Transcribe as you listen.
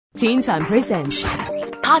Teen Time Presents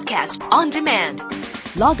Podcast on Demand.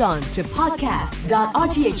 Log on to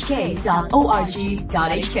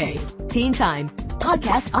podcast.rthk.org.hk. Teen Time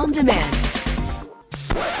Podcast on Demand.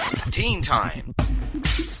 Teen Time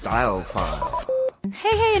Style File.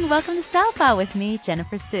 Hey, and welcome to Style File with me,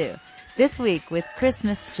 Jennifer Sue. This week, with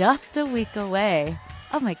Christmas just a week away.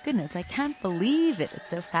 Oh my goodness, I can't believe it. It's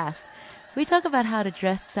so fast. We talk about how to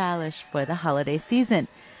dress stylish for the holiday season.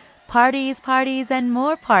 Parties, and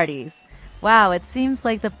more parties. Wow, it seems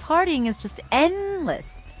like the partying is just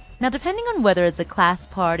endless. Now, depending on whether it's a class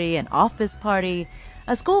party, an office party,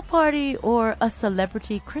 a school party, or a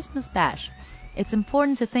celebrity Christmas bash, it's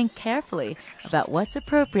important to think carefully about what's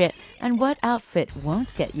appropriate and what outfit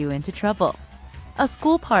won't get you into trouble. A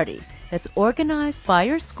school party that's organized by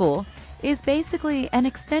your school is basically an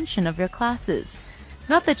extension of your classes.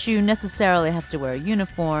 Not that you necessarily have to wear a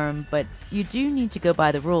uniform, but you do need to go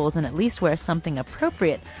by the rules and at least wear something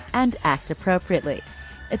appropriate and act appropriately.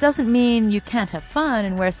 It doesn't mean you can't have fun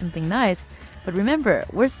and wear something nice, but remember,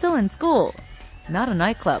 we're still in school, not a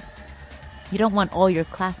nightclub. You don't want all your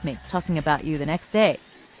classmates talking about you the next day,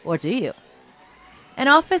 or do you? An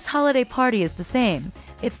office holiday party is the same.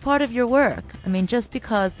 It's part of your work. Just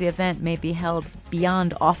because the event may be held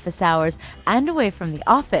beyond office hours and away from the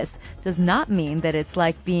office does not mean that it's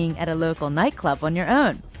like being at a local nightclub on your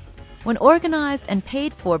own. When organized and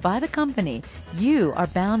paid for by the company, you are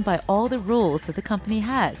bound by all the rules that the company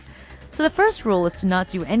has. So the first rule is to not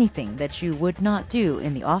do anything that you would not do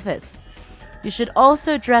in the office. You should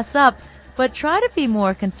also dress up, but try to be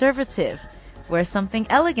more conservative. Wear something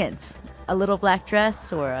elegant. A little black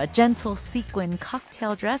dress or a gentle sequin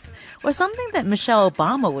cocktail dress or something that Michelle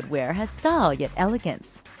Obama would wear has style yet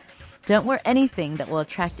elegance. Don't wear anything that will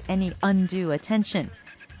attract any undue attention.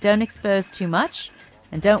 Don't expose too much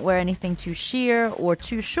and don't wear anything too sheer or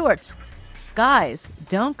too short. Guys,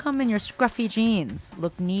 don't come in your scruffy jeans.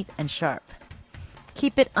 Look neat and sharp.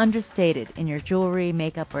 Keep it understated in your jewelry,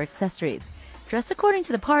 makeup, or accessories. Dress according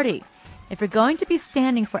to the party. If you're going to be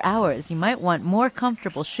standing for hours, you might want more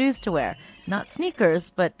comfortable shoes to wear. Not sneakers,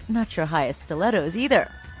 but not your highest stilettos either.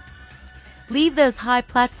 Leave those high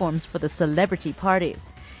platforms for the celebrity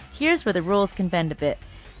parties. Here's where the rules can bend a bit.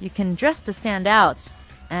 You can dress to stand out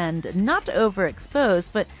and not overexposed,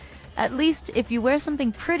 but at least if you wear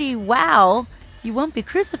something pretty wow, you won't be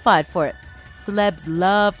crucified for it. Celebs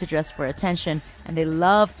love to dress for attention, and they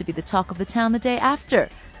love to be the talk of the town the day after.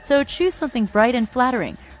 So choose something bright and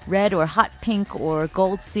flattering. Red or hot pink or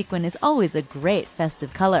gold sequin is always a great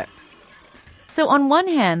festive color. So on one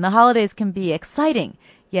hand, the holidays can be exciting,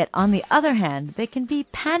 yet on the other hand, they can be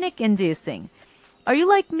panic-inducing. Are you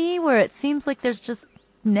like me where it seems like there's just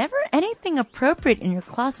never anything appropriate in your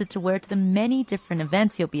closet to wear to the many different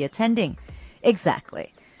events you'll be attending?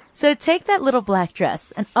 Exactly. So take that little black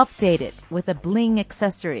dress and update it with a bling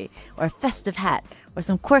accessory or a festive hat or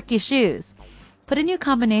some quirky shoes. Put a new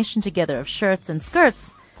combination together of shirts and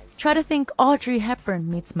skirts. Try to think Audrey Hepburn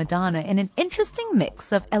meets Madonna in an interesting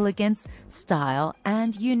mix of elegance, style,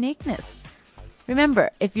 and uniqueness.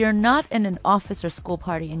 Remember, if you're not in an office or school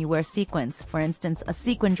party and you wear sequins, for instance, a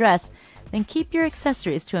sequin dress, then keep your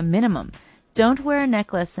accessories to a minimum. Don't wear a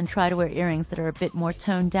necklace and try to wear earrings that are a bit more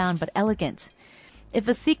toned down but elegant. If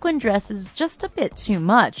a sequin dress is just a bit too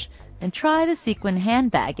much, then try the sequin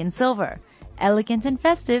handbag in silver. Elegant and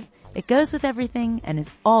festive, it goes with everything and is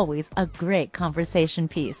always a great conversation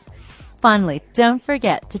piece. Finally, don't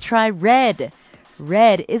forget to try red.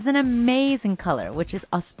 Red is an amazing color, which is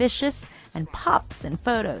auspicious and pops in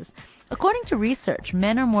photos. According to research,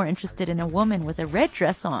 men are more interested in a woman with a red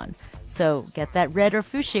dress on. So get that red or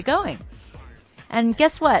fuchsia going. And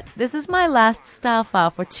guess what? This is my last Style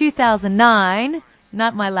File for 2009.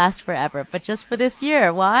 Not my last forever, but just for this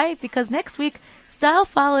year. Why? Because next week, Style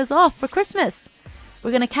File is off for Christmas.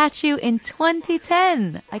 We're going to catch you in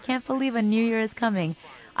 2010. I can't believe a new year is coming.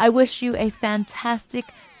 I wish you a fantastic,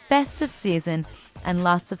 festive season and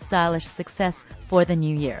lots of stylish success for the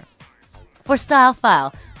new year. For Style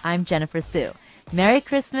File, I'm Jennifer Sue. Merry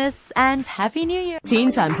Christmas and Happy New Year.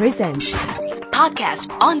 Teen Time Presents Podcast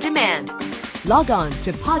on Demand. Log on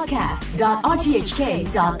to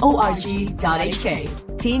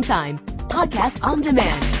podcast.rthk.org.hk. Teen Time Podcast on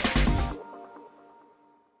Demand.